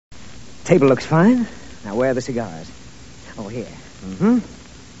Table looks fine. Now, where are the cigars? Oh, here. Mm-hmm.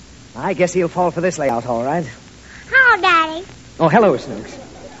 I guess he'll fall for this layout, all right. Hello, Daddy. Oh, hello, Snooks.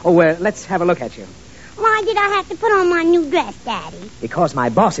 Oh, let's have a look at you. Why did I have to put on my new dress, Daddy? Because my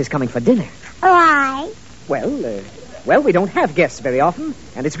boss is coming for dinner. Why? Well, we don't have guests very often,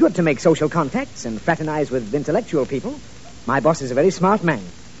 and it's good to make social contacts and fraternize with intellectual people. My boss is a very smart man,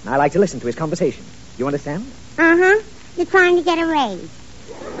 and I like to listen to his conversation. You understand? Uh-huh. You're trying to get a raise.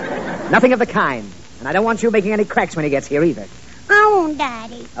 Nothing of the kind, and I don't want you making any cracks when he gets here either. I won't,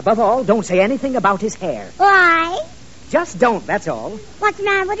 Daddy. Above all, don't say anything about his hair. Why? Just don't, that's all. What's the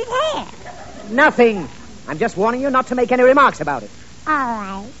matter with his hair? Nothing. I'm just warning you not to make any remarks about it. All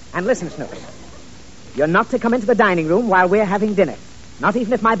right. And listen, Snooks. You're not to come into the dining room while we're having dinner. Not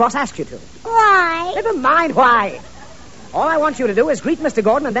even if my boss asks you to. Why? Never mind why. All I want you to do is greet Mr.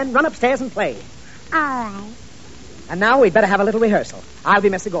 Gordon and then run upstairs and play. All right. And now we'd better have a little rehearsal. I'll be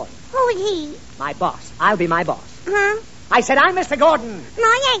Mr. Gordon. Who's he? My boss. I'll be my boss. Huh? I said I'm Mr. Gordon. No,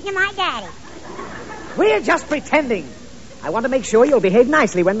 you ain't. You're my daddy. We're just pretending. I want to make sure you'll behave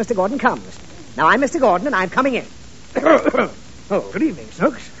nicely when Mr. Gordon comes. Now, I'm Mr. Gordon, and I'm coming in. Oh, good evening,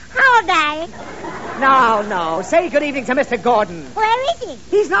 Snooks. Hello, Daddy. No. Say good evening to Mr. Gordon. Where is he?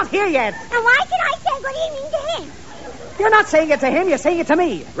 He's not here yet. And why should I say good evening to him? You're not saying it to him, you're saying it to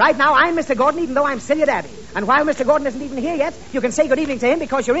me. Right now, I'm Mr. Gordon, even though I'm still your daddy. And while Mr. Gordon isn't even here yet, you can say good evening to him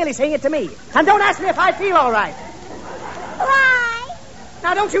because you're really saying it to me. And don't ask me if I feel all right. Why?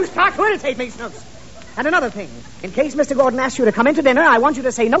 Now, don't you start to irritate me, Snooks. And another thing, in case Mr. Gordon asks you to come in to dinner, I want you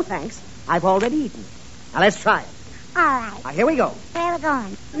to say no thanks. I've already eaten. Now, let's try it. All right. Now, here we go. Where are we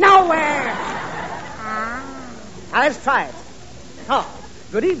going? Nowhere! Ah. Now, let's try it. Oh,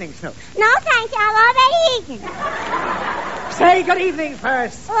 good evening, Snooks. No, thank you. I've already eaten. Say good evening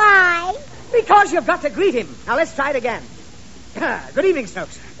first. Why? Because you've got to greet him. Now, let's try it again. Good evening,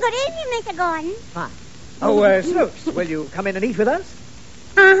 Snooks. Good evening, Mr. Gordon. Fine. Oh, Snooks, will you come in and eat with us?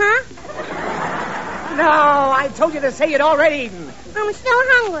 Uh-huh. No, I told you to say you'd already eaten. I'm still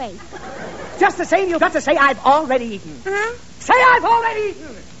hungry. Just the same, you've got to say I've already eaten. Huh? Say I've already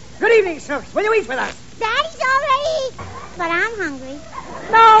eaten. Good evening, Snooks. Will you eat with us? Daddy's already eaten, but I'm hungry.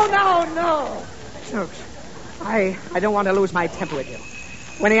 No. Snooks, I don't want to lose my temper with you.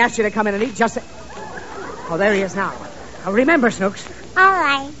 When he asks you to come in and eat, just say... Oh, there he is now. Now, remember, Snooks. All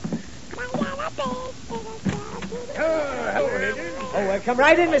right. Hello, Higgins. Oh, come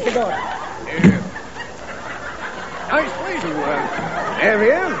right in, Mr. Gordon. Nice place you have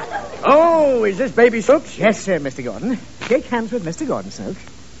here. Oh, is this Baby Snooks? Yes, sir, Mr. Gordon. Shake hands with Mr. Gordon, Snooks.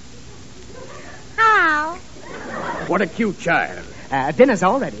 Hello. What a cute child. Dinner's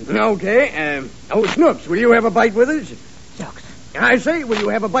all ready. Okay. Snooks, will you have a bite with us? Snooks. I say, will you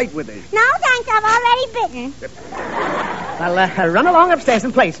have a bite with us? No, thanks. I've already bitten. Well, run along upstairs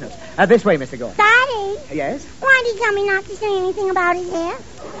and play, Snooks. This way, Mr. Gordon. Daddy. Yes? Why did he tell me not to say anything about his hair?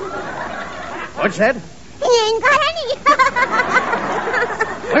 What's that? He ain't got any.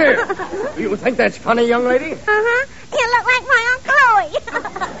 Where? You think that's funny, young lady? Uh-huh. You look like my Aunt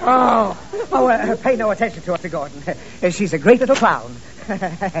Chloe. Pay no attention to her, Mr. Gordon. She's a great little clown.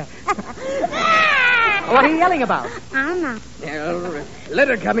 What are you yelling about? I don't know. Well, let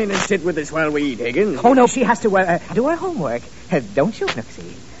her come in and sit with us while we eat, Higgins. Oh, no, she has to do her homework. Don't you,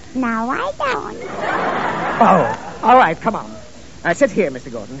 Snooksy? No, I don't. Oh, all right, come on. Sit here,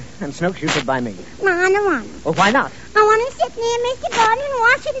 Mr. Gordon. And Snooks, you sit by me. No, I don't want to. Oh, why not? I want to sit near Mr. Gordon and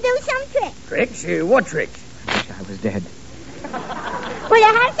watch him do some tricks. Tricks? What tricks? I wish I was dead. Will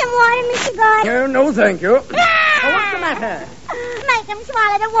you have some water, Mr. Gordon? No, thank you. Oh, what's the matter? Make him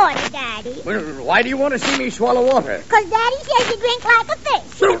swallow the water, Daddy. Well, why do you want to see me swallow water? Because Daddy says you drink like a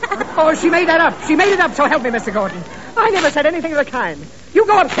fish. Oh, she made that up. She made it up, so help me, Mr. Gordon. I never said anything of the kind. You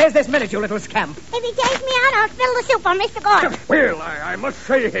go upstairs this minute, you little scamp. If he takes me out, I'll spill the soup on Mr. Gordon. Well, I must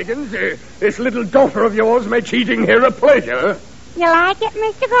say, Higgins, this little daughter of yours makes eating here a pleasure. You like it,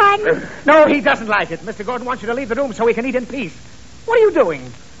 Mr. Gordon? No, he doesn't like it. Mr. Gordon wants you to leave the room so he can eat in peace. What are you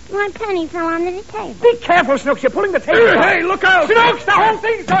doing? My penny fell under the table. Be careful, Snooks. You're pulling the table down. Hey, look out! Snooks, the whole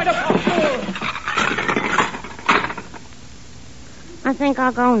thing's going to fall. I think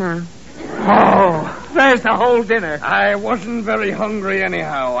I'll go now. Oh, there's the whole dinner. I wasn't very hungry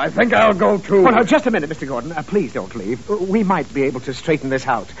anyhow. I think I'll go too. Oh, no, just a minute, Mr. Gordon. Please don't leave. We might be able to straighten this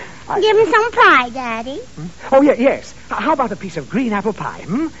out. Give him some pie, Daddy. Oh, yes. How about a piece of green apple pie?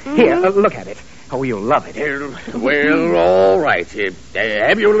 Mm-hmm. Here, look at it. Oh, you'll love it. Well, all right.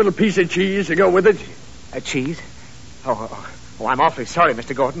 Have you a little piece of cheese to go with it? Cheese? Oh, I'm awfully sorry,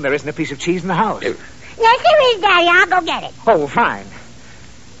 Mr. Gordon. There isn't a piece of cheese in the house. Yes, there is, Daddy. I'll go get it. Oh, fine.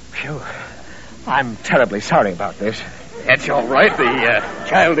 Phew. I'm terribly sorry about this. That's all right. The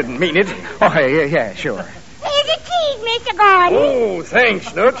child didn't mean it. Oh, yeah, sure. Here's a cheese, Mr. Gordon. Oh, thanks,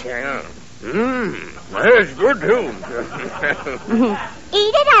 Snooks. That's good, too.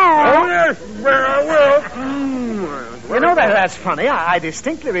 Eat it all. Oh, yes, well, I will. You know, that's funny. I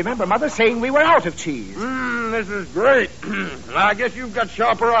distinctly remember Mother saying we were out of cheese. This is great. I guess you've got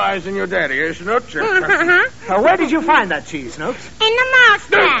sharper eyes than your daddy, eh, Snooks? Where did you find that cheese, Snooks? In the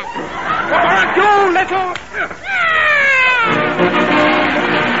mousetrap. You little...